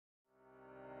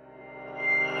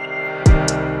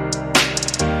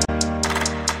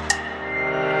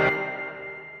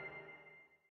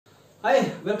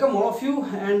Welcome all of you,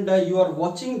 and you are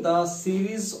watching the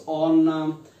series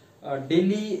on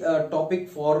daily topic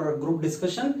for group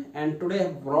discussion. And today I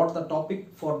have brought the topic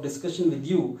for discussion with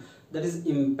you, that is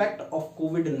impact of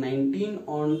COVID-19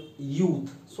 on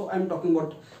youth. So I am talking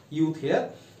about youth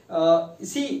here.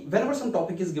 See, whenever some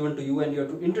topic is given to you and you have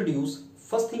to introduce,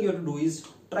 first thing you have to do is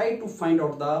try to find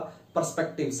out the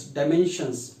perspectives,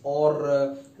 dimensions,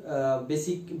 or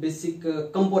basic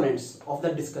components of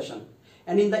the discussion.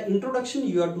 And in the introduction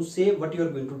you have to say what you are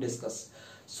going to discuss.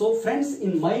 So friends,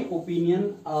 in my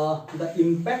opinion, the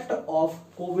impact of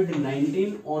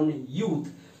COVID-19 on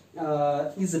youth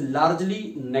is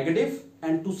largely negative,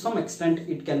 and to some extent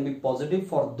it can be positive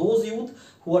for those youth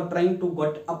who are trying to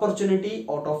get opportunity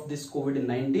out of this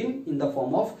COVID-19 in the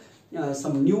form of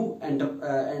some new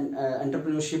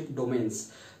entrepreneurship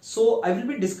domains. So I will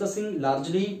be discussing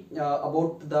largely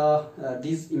about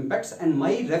these impacts, and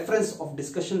my reference of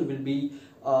discussion will be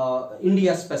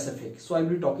India specific. So I will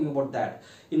be talking about that.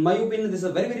 In my opinion, this is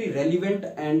a very relevant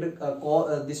and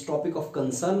this topic of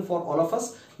concern for all of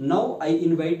us. Now I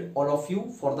invite all of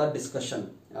you for the discussion.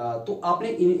 तो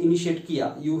आपने initiate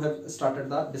किया, you have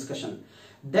started the discussion.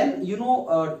 Then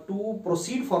to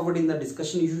proceed forward in the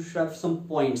discussion, you should have some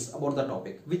points about the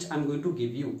topic which I am going to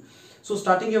give you. So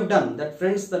starting, you have done that,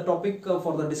 friends. The topic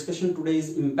for the discussion today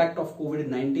is impact of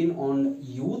COVID-19 on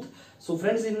youth. So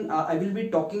friends, I will be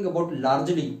talking about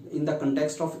largely in the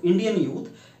context of Indian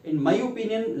youth. In my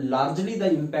opinion, largely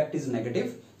the impact is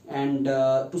negative, and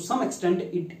to some extent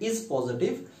it is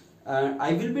positive.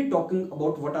 I will be talking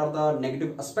about what are the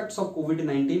negative aspects of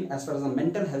COVID-19 as far as the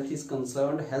mental health is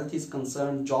concerned,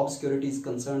 job security is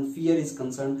concerned, fear is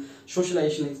concerned,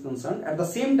 socialization is concerned. At the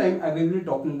same time, we will be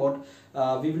talking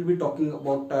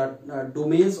about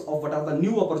domains of what are the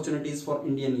new opportunities for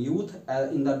Indian youth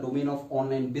in the domain of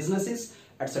online businesses,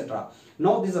 etc.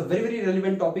 Now this is a very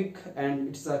relevant topic, and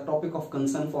it's a topic of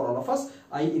concern for all of us.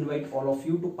 I invite all of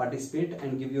you to participate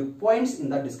and give your points in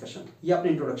the discussion. ये आपने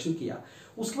introduction किया,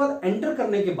 उसके बाद enter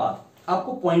करने के बाद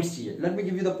आपको points चाहिए. Let me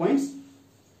give you the points.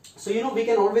 So we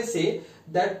can always say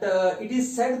that it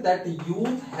is said that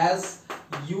youth has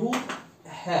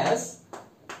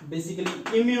basically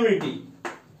immunity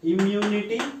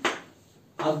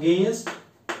against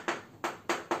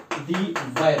the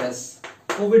virus,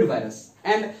 COVID virus,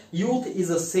 and youth is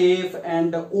a safe,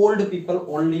 and old people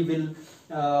only will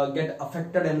get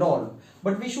affected and all.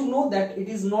 But we should know that it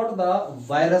is not the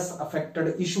virus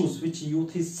affected issues which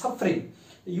youth is suffering.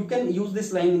 You can use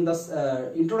this line in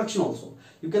the introduction also.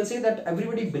 You can say that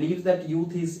everybody believes that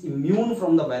youth is immune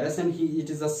from the virus, and it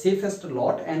is the safest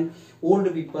lot, and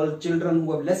old people, children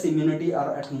who have less immunity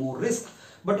are at more risk.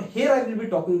 But here I will be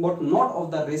talking about not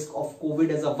of the risk of COVID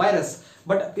as a virus,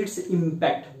 but its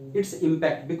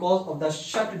impact because of the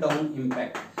shutdown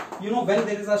impact. When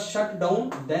there is a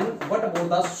shutdown, then what about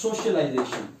the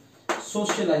socialization?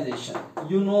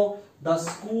 The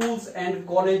schools and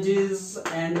colleges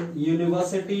and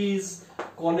universities,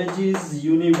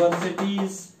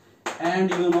 and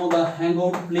the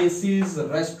hangout places,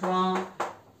 restaurant,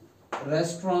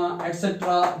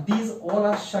 etc. These all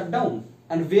are shut down.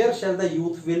 And where shall the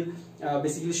youth will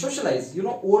basically socialize?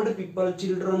 Old people,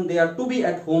 children, they are to be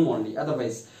at home only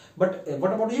otherwise. But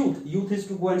what about youth? Youth is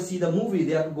to go and see the movie.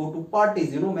 They have to go to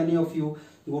parties. Many of you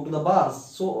go to the bars.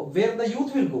 So where the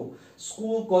youth will go?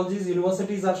 School, colleges,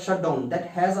 universities are shut down. That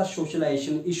has a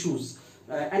socialization issues.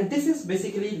 And this is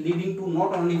basically leading to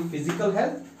not only physical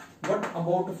health. What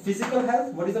about physical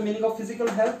health? What is the meaning of physical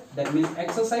health? That means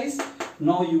exercise.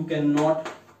 Now you cannot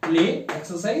play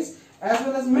exercise, as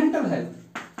well as mental health.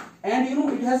 And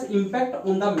it has impact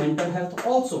on the mental health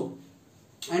also.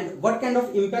 And what kind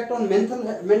of impact on mental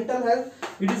health?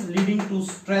 It is leading to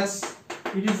stress,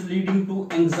 it is leading to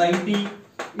anxiety,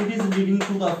 it is leading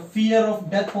to the fear of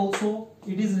death also,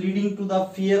 it is leading to the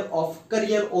fear of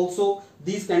career also.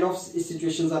 These kind of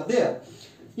situations are there.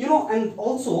 And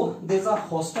also there's a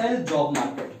hostile job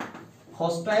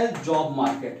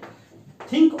market.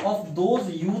 Think of those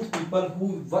youth people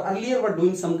who earlier were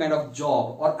doing some kind of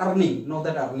job or earning. Now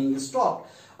that earning is stopped.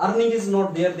 Earning is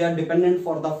not there. They are dependent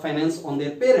for the finance on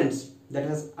their parents. That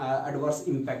has adverse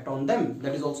impact on them.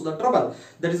 That is also the trouble.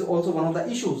 That is also one of the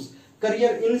issues.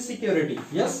 Career insecurity.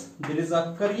 Yes, there is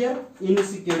a career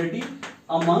insecurity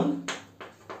among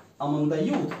the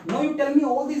youth. Now you tell me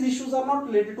all these issues are not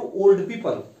related to old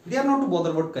people. They are not to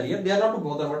bother about career. They are not to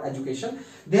bother about education.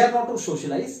 They are not to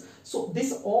socialize. So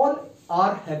this all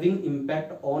are having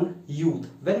impact on youth.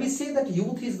 When we say that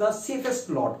youth is the safest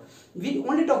lot, we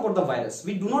only talk about the virus.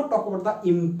 We do not talk about the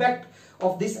impact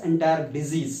of this entire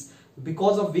disease,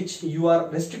 because of which you are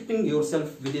restricting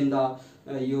yourself within the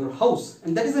your house.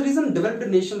 And that is the reason developed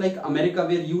nation like America,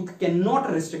 where youth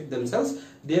cannot restrict themselves,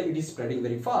 there it is spreading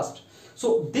very fast.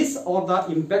 So these are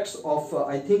the impacts of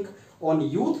I think on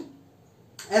youth.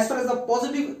 As far as the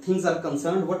positive things are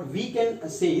concerned, what we can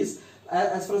say is,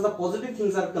 as far as the positive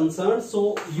things are concerned,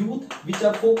 so youth which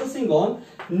are focusing on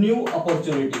new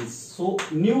opportunities. So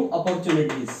new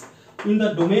opportunities in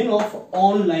the domain of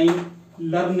online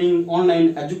learning,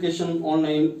 online education,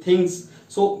 online things.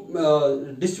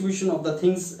 So distribution of the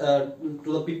things to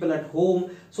the people at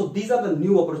home. So these are the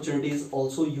new opportunities.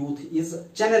 Also youth is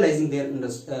channelizing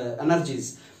their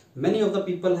energies. Many of the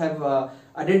people have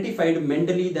identified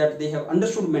mentally, that they have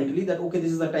understood mentally that okay,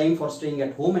 this is the time for staying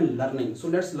at home and learning. So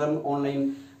let's learn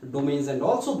online domains, and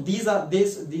also these are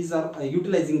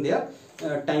utilizing their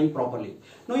time properly.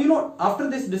 Now after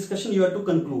this discussion you have to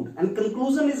conclude, and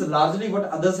conclusion is largely what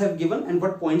others have given and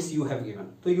what points you have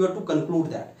given. So you have to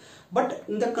conclude that. But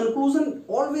in the conclusion,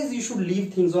 always you should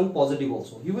leave things on positive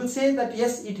also. You will say that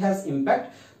yes, it has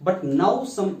impact, but now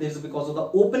there's because of the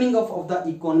opening up of the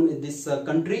economy, this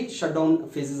country, shutdown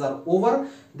phases are over.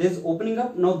 There's opening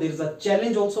up. Now there is a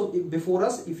challenge also before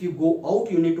us. If you go out,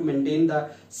 you need to maintain the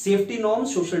safety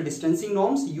norms, social distancing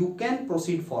norms. You can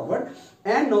proceed forward,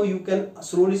 and now you can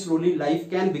slowly life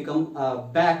can become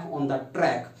back on the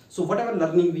track. So whatever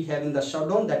learning we have in the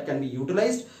shutdown, that can be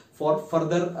utilized for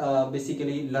further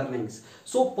basically learnings.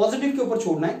 So positive के ऊपर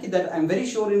छोड़ना है कि that I'm very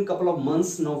sure in couple of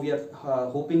months, now we are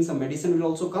hoping some medicine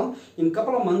will also come. In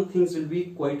couple of months things will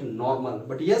be quite normal.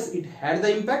 But yes, it had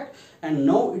the impact, and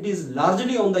now it is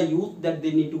largely on the youth that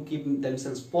they need to keep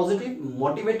themselves positive,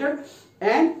 motivated,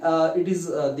 and it is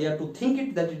they have to think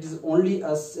it that it is only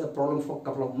a problem for a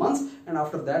couple of months, and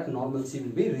after that normalcy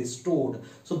will be restored.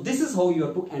 So this is how you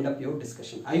have to end up your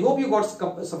discussion. I hope you got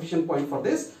sufficient point for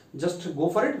this. Just go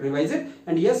for it, revise it,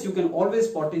 and yes, you can always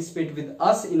participate with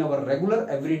us in our regular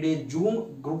everyday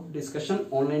Zoom group discussion,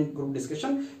 online group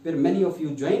discussion, where many of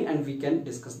you join and we can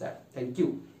discuss that. Thank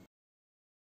you.